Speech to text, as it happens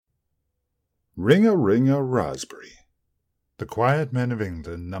Ring-a-ring-a raspberry. The Quiet Men of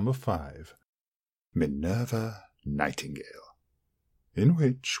England, number 5. Minerva Nightingale, in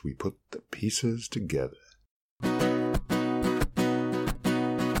which we put the pieces together.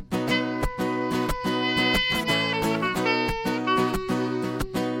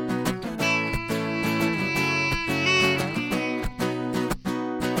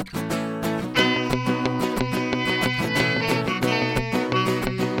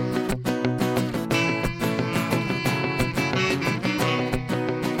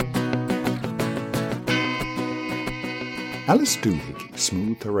 Alice Doohickey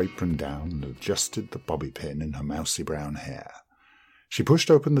smoothed her apron down and adjusted the bobby pin in her mousy brown hair. She pushed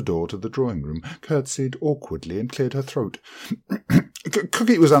open the door to the drawing-room, curtsied awkwardly, and cleared her throat.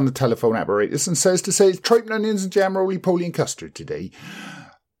 Cookie was on the telephone apparatus and says to say it's tripe onions and jam, roly-poly and custard today.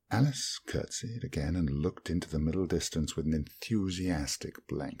 Alice curtsied again and looked into the middle distance with an enthusiastic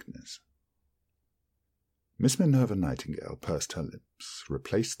blankness. Miss Minerva Nightingale pursed her lips,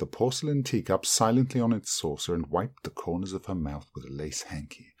 replaced the porcelain teacup silently on its saucer, and wiped the corners of her mouth with a lace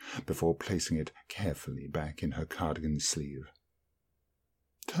hanky, before placing it carefully back in her cardigan sleeve.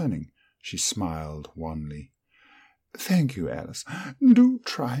 Turning, she smiled wanly. "Thank you, Alice. Do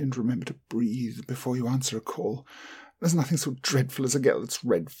try and remember to breathe before you answer a call. There's nothing so dreadful as a girl that's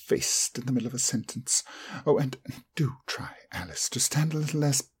red-faced in the middle of a sentence. Oh, and do try, Alice, to stand a little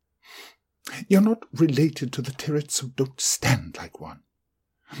less. You're not related to the Tirretts, so don't stand like one.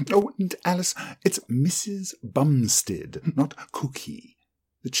 Oh, and Alice, it's Mrs. Bumstead, not Cookie.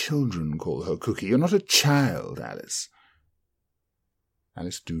 The children call her Cookie. You're not a child, Alice."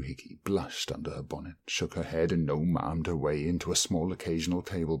 Alice Doohickey blushed under her bonnet, shook her head, and no-marmed her way into a small occasional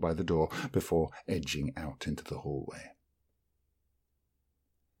table by the door before edging out into the hallway.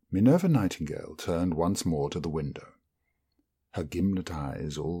 Minerva Nightingale turned once more to the window. Her gimlet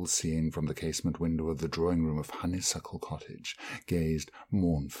eyes, all-seeing from the casement window of the drawing-room of Honeysuckle Cottage, gazed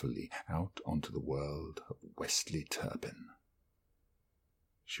mournfully out onto the world of Wesley Turpin.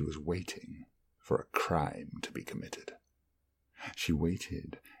 She was waiting for a crime to be committed. She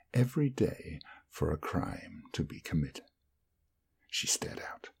waited every day for a crime to be committed. She stared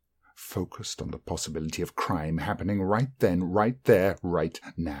out, focused on the possibility of crime happening right then, right there, right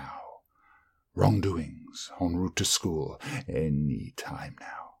now. Wrongdoings en route to school, any time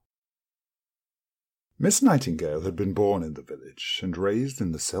now. Miss Nightingale had been born in the village and raised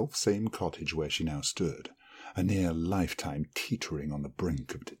in the self-same cottage where she now stood, a near lifetime teetering on the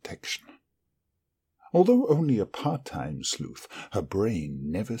brink of detection. Although only a part-time sleuth, her brain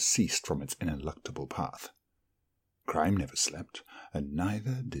never ceased from its ineluctable path. Crime never slept, and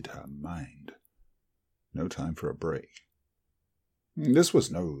neither did her mind. No time for a break. This was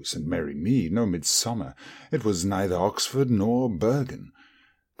no St. Mary Mead, no Midsummer. It was neither Oxford nor Bergen.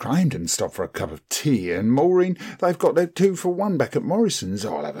 Crime didn't stop for a cup of tea, and Maureen, they've got their 2-for-1 back at Morrison's.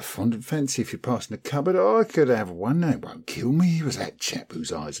 I'll have a fondant fancy if you pass in the cupboard. I could have one. It won't kill me. It was that chap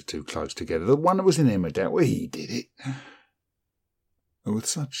whose eyes are too close together, the one that was in Emmerdale. Well, he did it. With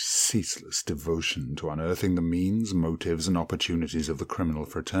such ceaseless devotion to unearthing the means, motives, and opportunities of the criminal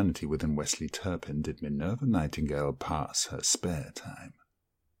fraternity within Wesley Turpin did Minerva Nightingale pass her spare time.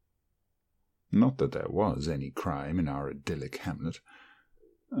 Not that there was any crime in our idyllic hamlet,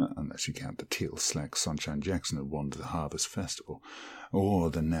 unless you count the teal slack Sunshine Jackson had worn to the Harvest Festival,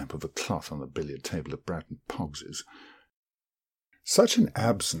 or the nap of the cloth on the billiard table at Bratton Poggs's. Such an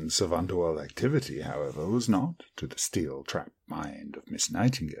absence of underworld activity, however, was not, to the steel-trapped mind of Miss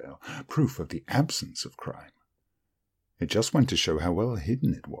Nightingale, proof of the absence of crime. It just went to show how well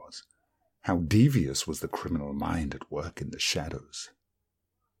hidden it was, how devious was the criminal mind at work in the shadows.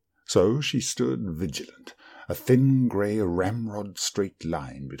 So she stood vigilant, a thin grey ramrod straight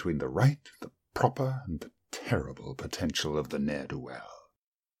line between the right, the proper, and the terrible potential of the ne'er-do-well.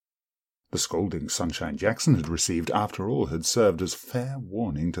 The scolding Sunshine Jackson had received, after all, had served as fair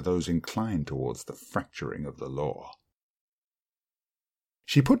warning to those inclined towards the fracturing of the law.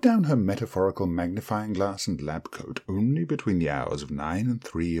 She put down her metaphorical magnifying glass and lab coat only between the hours of 9 and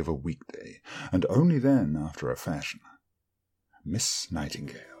 3 of a weekday, and only then after a fashion. Miss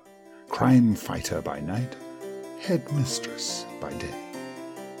Nightingale, crime fighter by night, head mistress by day.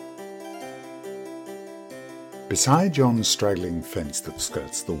 Beside yon straggling fence that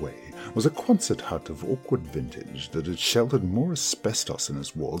skirts the way was a Quonset hut of awkward vintage that had sheltered more asbestos in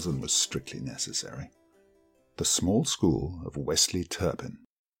its walls than was strictly necessary. The small school of Wesley Turpin.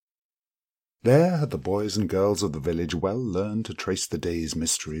 There had the boys and girls of the village well learned to trace the day's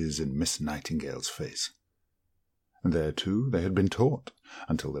mysteries in Miss Nightingale's face. There, too, they had been taught,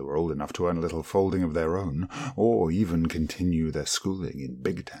 until they were old enough to earn a little folding of their own, or even continue their schooling in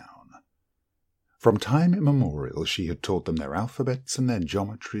Big Town. From time immemorial she had taught them their alphabets and their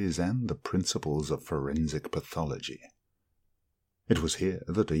geometries and the principles of forensic pathology. It was here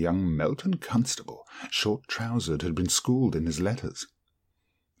that a young Melton Constable, short-trousered, had been schooled in his letters.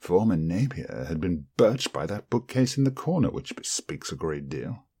 Foreman Napier had been birched by that bookcase in the corner, which bespeaks a great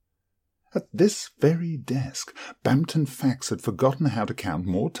deal. At this very desk, Bampton Fax had forgotten how to count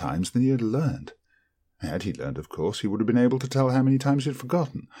more times than he had learned. Had he learned, of course, he would have been able to tell how many times he had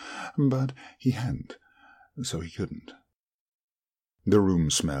forgotten, but he hadn't, so he couldn't. The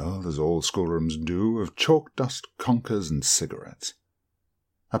room smelled, as all schoolrooms do, of chalk dust, conkers, and cigarettes.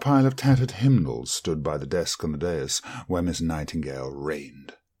 A pile of tattered hymnals stood by the desk on the dais, where Miss Nightingale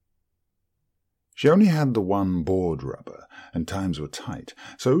reigned. She only had the one board rubber, and times were tight,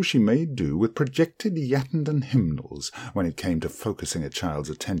 so she made do with projected Yattendon hymnals when it came to focusing a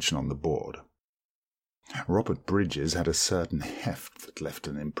child's attention on the board. Robert Bridges had a certain heft that left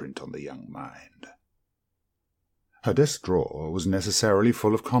an imprint on the young mind. Her desk drawer was necessarily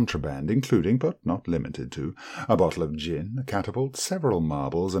full of contraband, including, but not limited to, a bottle of gin, a catapult, several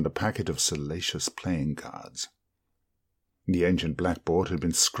marbles, and a packet of salacious playing cards. The ancient blackboard had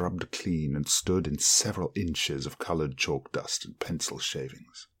been scrubbed clean and stood in several inches of coloured chalk dust and pencil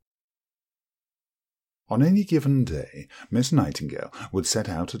shavings. On any given day, Miss Nightingale would set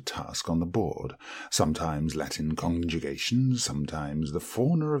out a task on the board, sometimes Latin conjugations, sometimes the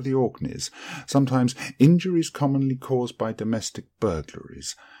fauna of the Orkneys, sometimes injuries commonly caused by domestic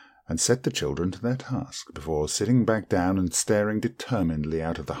burglaries, and set the children to their task before sitting back down and staring determinedly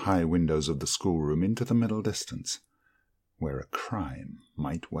out of the high windows of the schoolroom into the middle distance, where a crime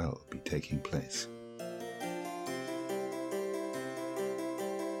might well be taking place.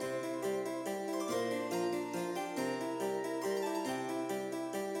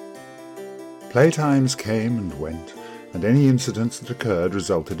 Playtimes came and went, and any incidents that occurred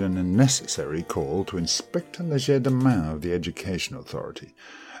resulted in a necessary call to Inspector Legerdemain of the Education Authority,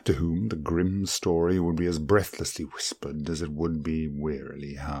 to whom the grim story would be as breathlessly whispered as it would be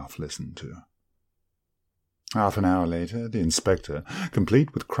wearily half listened to. Half an hour later, the inspector,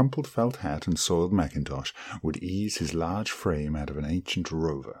 complete with crumpled felt hat and soiled mackintosh, would ease his large frame out of an ancient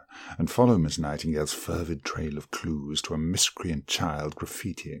rover, and follow Miss Nightingale's fervid trail of clues to a miscreant child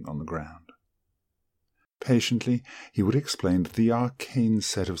graffitiing on the ground. Patiently, he would explain that the arcane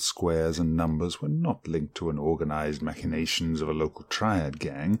set of squares and numbers were not linked to an organized machinations of a local triad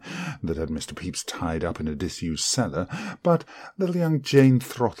gang that had Mr. Pepys tied up in a disused cellar, but little young Jane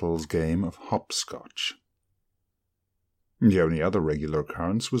Throttle's game of hopscotch. The only other regular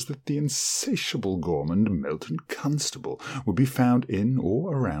occurrence was that the insatiable gourmand Melton Constable would be found in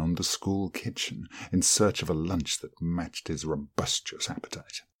or around the school kitchen in search of a lunch that matched his robustious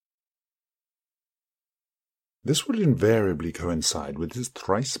appetite. This would invariably coincide with his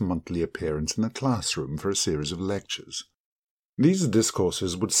thrice-monthly appearance in the classroom for a series of lectures. These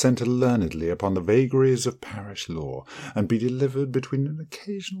discourses would centre learnedly upon the vagaries of parish law, and be delivered between an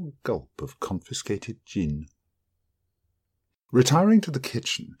occasional gulp of confiscated gin. Retiring to the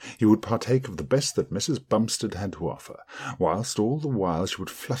kitchen, he would partake of the best that Mrs. Bumstead had to offer, whilst all the while she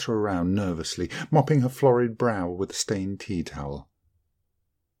would flutter around nervously, mopping her florid brow with a stained tea-towel.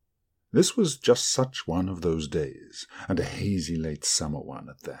 This was just such one of those days, and a hazy late summer one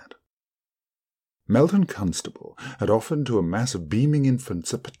at that. Melton Constable had offered to a mass of beaming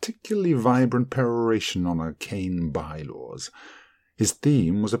infants a particularly vibrant peroration on arcane by-laws. His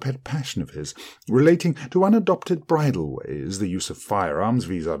theme was a pet passion of his, relating to unadopted bridle ways, the use of firearms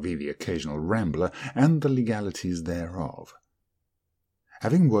vis-à-vis the occasional rambler, and the legalities thereof.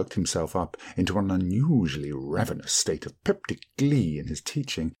 Having worked himself up into an unusually ravenous state of peptic glee in his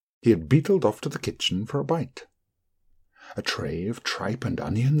teaching, he had beetled off to the kitchen for a bite. A tray of tripe and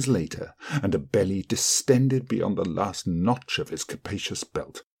onions later, and a belly distended beyond the last notch of his capacious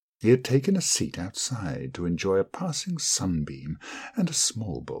belt, he had taken a seat outside to enjoy a passing sunbeam and a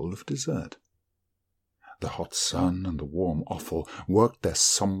small bowl of dessert. The hot sun and the warm offal worked their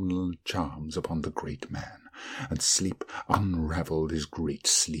somnolent charms upon the great man, and sleep unravelled his great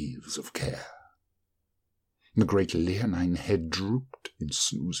sleeves of care. The great leonine head drooped in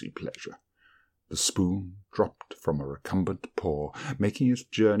snoozy pleasure. The spoon dropped from a recumbent paw, making its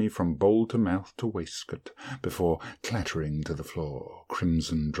journey from bowl to mouth to waistcoat, before clattering to the floor,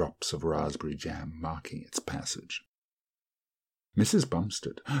 crimson drops of raspberry jam marking its passage. Mrs.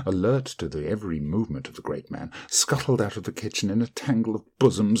 Bumstead, alert to the every movement of the great man, scuttled out of the kitchen in a tangle of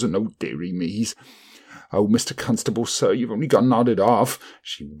bosoms and oh dearie me's. "Oh, Mr. Constable, sir, you've only got nodded off,"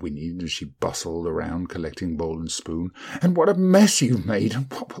 she whinnied as she bustled around collecting bowl and spoon. "And what a mess you've made,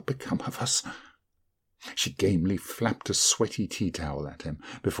 and what will become of us?" She gamely flapped a sweaty tea-towel at him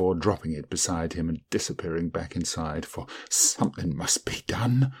before dropping it beside him and disappearing back inside, for something must be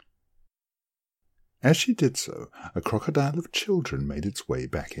done. As she did so, a crocodile of children made its way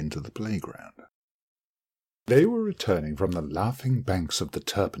back into the playground. They were returning from the laughing banks of the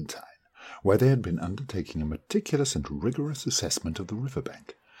Turpentine, where they had been undertaking a meticulous and rigorous assessment of the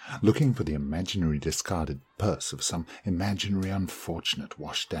riverbank, looking for the imaginary discarded purse of some imaginary unfortunate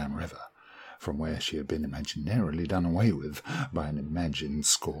washed-down river, from where she had been imaginarily done away with by an imagined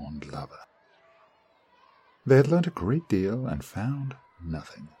scorned lover. They had learnt a great deal and found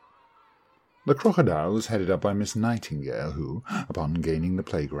nothing. The crocodile was headed up by Miss Nightingale, who, upon gaining the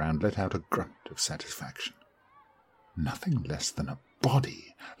playground, let out a grunt of satisfaction. Nothing less than a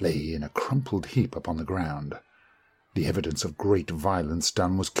body lay in a crumpled heap upon the ground. The evidence of great violence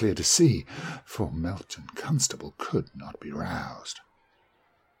done was clear to see, for Melton Constable could not be roused.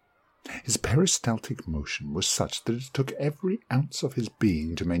 His peristaltic motion was such that it took every ounce of his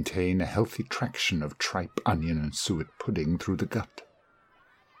being to maintain a healthy traction of tripe, onion, and suet pudding through the gut,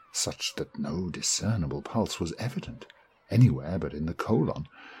 such that no discernible pulse was evident anywhere but in the colon,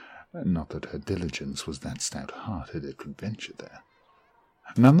 not that her diligence was that stout-hearted it could venture there.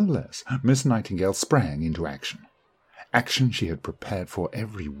 Nonetheless, Miss Nightingale sprang into action. Action she had prepared for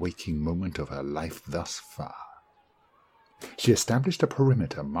every waking moment of her life thus far. She established a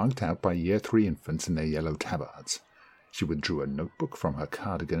perimeter marked out by Year 3 infants in their yellow tabards. She withdrew a notebook from her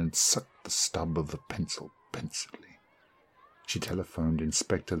cardigan and sucked the stub of the pencil pensively. She telephoned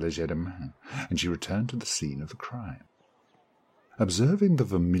Inspector Legerdemain, and she returned to the scene of the crime. Observing the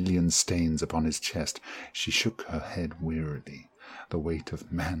vermilion stains upon his chest, she shook her head wearily, the weight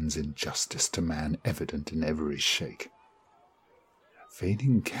of man's injustice to man evident in every shake.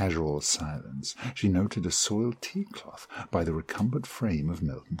 Feigning casual silence, she noted a soiled tea-cloth by the recumbent frame of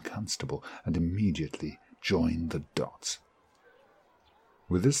Melton Constable, and immediately joined the dots.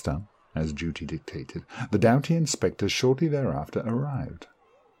 With this done, as duty dictated, the doughty inspector shortly thereafter arrived.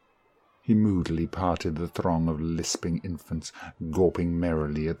 He moodily parted the throng of lisping infants, gawping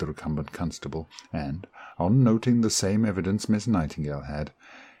merrily at the recumbent constable, and, on noting the same evidence Miss Nightingale had,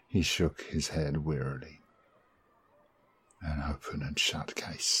 he shook his head wearily. "An open and shut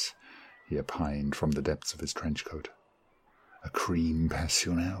case," he opined from the depths of his trench-coat. "A crime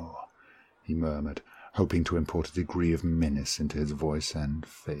passionnel," he murmured, hoping to import a degree of menace into his voice, and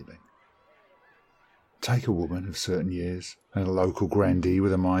failing. Take a woman of certain years, and a local grandee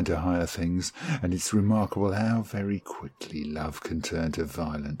with a mind to higher things, and it's remarkable how very quickly love can turn to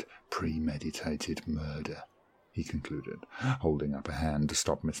violent, premeditated murder, he concluded, holding up a hand to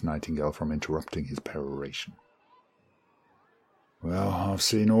stop Miss Nightingale from interrupting his peroration. "Well, I've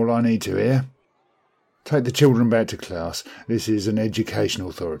seen all I need to here. Take the children back to class. This is an educational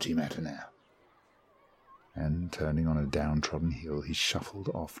authority matter now." And, turning on a downtrodden heel, he shuffled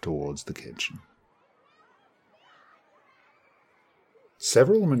off towards the kitchen.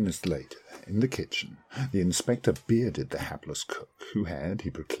 Several minutes later, in the kitchen, the inspector bearded the hapless cook, who had, he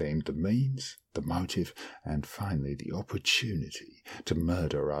proclaimed, the means, the motive, and finally the opportunity to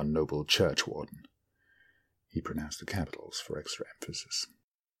murder our noble churchwarden. He pronounced the capitals for extra emphasis.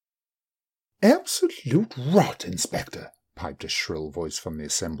 "Absolute rot, Inspector," piped a shrill voice from the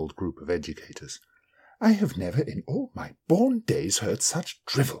assembled group of educators. "I have never in all my born days heard such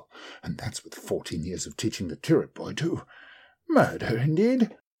drivel, and that's with 14 years of teaching the turret boy, too. Murder,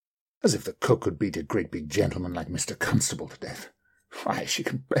 indeed! As if the cook could beat a great big gentleman like Mr. Constable to death. Why, she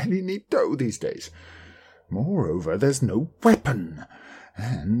can barely knead dough these days. Moreover, there's no weapon,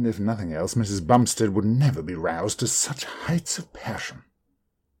 and, if nothing else, Mrs. Bumstead would never be roused to such heights of passion."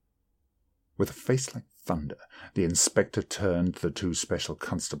 With a face like thunder, the inspector turned to the two special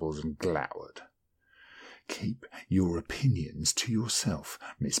constables and glowered. "Keep your opinions to yourself,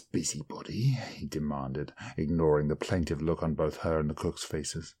 Miss Busybody," he demanded, ignoring the plaintive look on both her and the cook's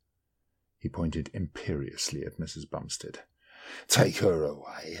faces. He pointed imperiously at Mrs. Bumstead. "Take her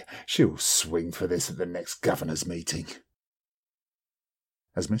away. She'll swing for this at the next governor's meeting."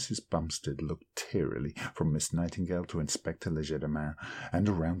 As Mrs. Bumstead looked tearily from Miss Nightingale to Inspector Legerdemain, and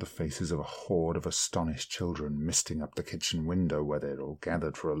around the faces of a horde of astonished children misting up the kitchen window where they had all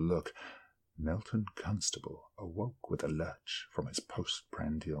gathered for a look, Melton Constable awoke with a lurch from his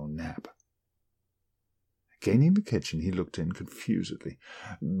postprandial nap. Gaining the kitchen, he looked in confusedly,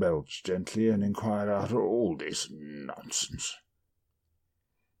 belched gently, and inquired after all this nonsense.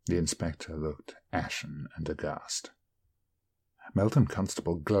 The inspector looked ashen and aghast. Melton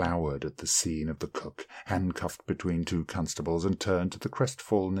Constable glowered at the scene of the cook, handcuffed between two constables, and turned to the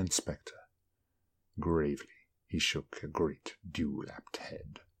crestfallen inspector. Gravely he shook a great dew-lapped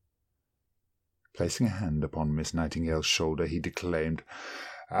head. Placing a hand upon Miss Nightingale's shoulder, he declaimed,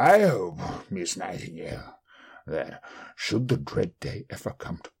 "I hope, Miss Nightingale, that should the dread day ever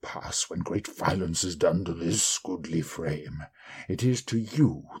come to pass when great violence is done to this goodly frame, it is to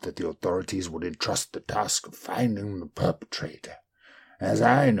you that the authorities would entrust the task of finding the perpetrator, as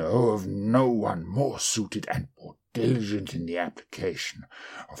I know of no one more suited and more diligent in the application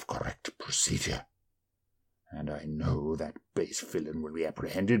of correct procedure. And I know that base villain will be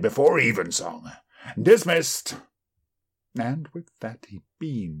apprehended before evensong. Dismissed!" And with that he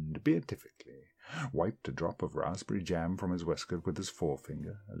beamed beatifically, wiped a drop of raspberry jam from his waistcoat with his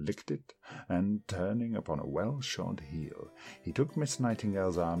forefinger, licked it, and turning upon a well-shod heel, he took Miss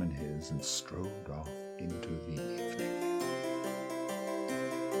Nightingale's arm in his and strode off into the evening.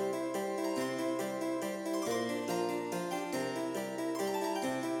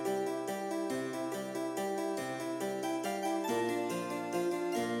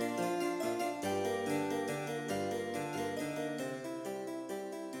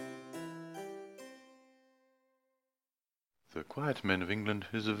 The Quiet Men of England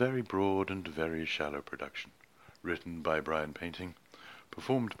is a very broad and very shallow production, written by Brian Painting,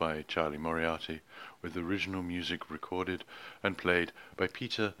 performed by Charlie Moriarty, with original music recorded and played by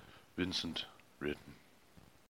Peter Vincent Ridden.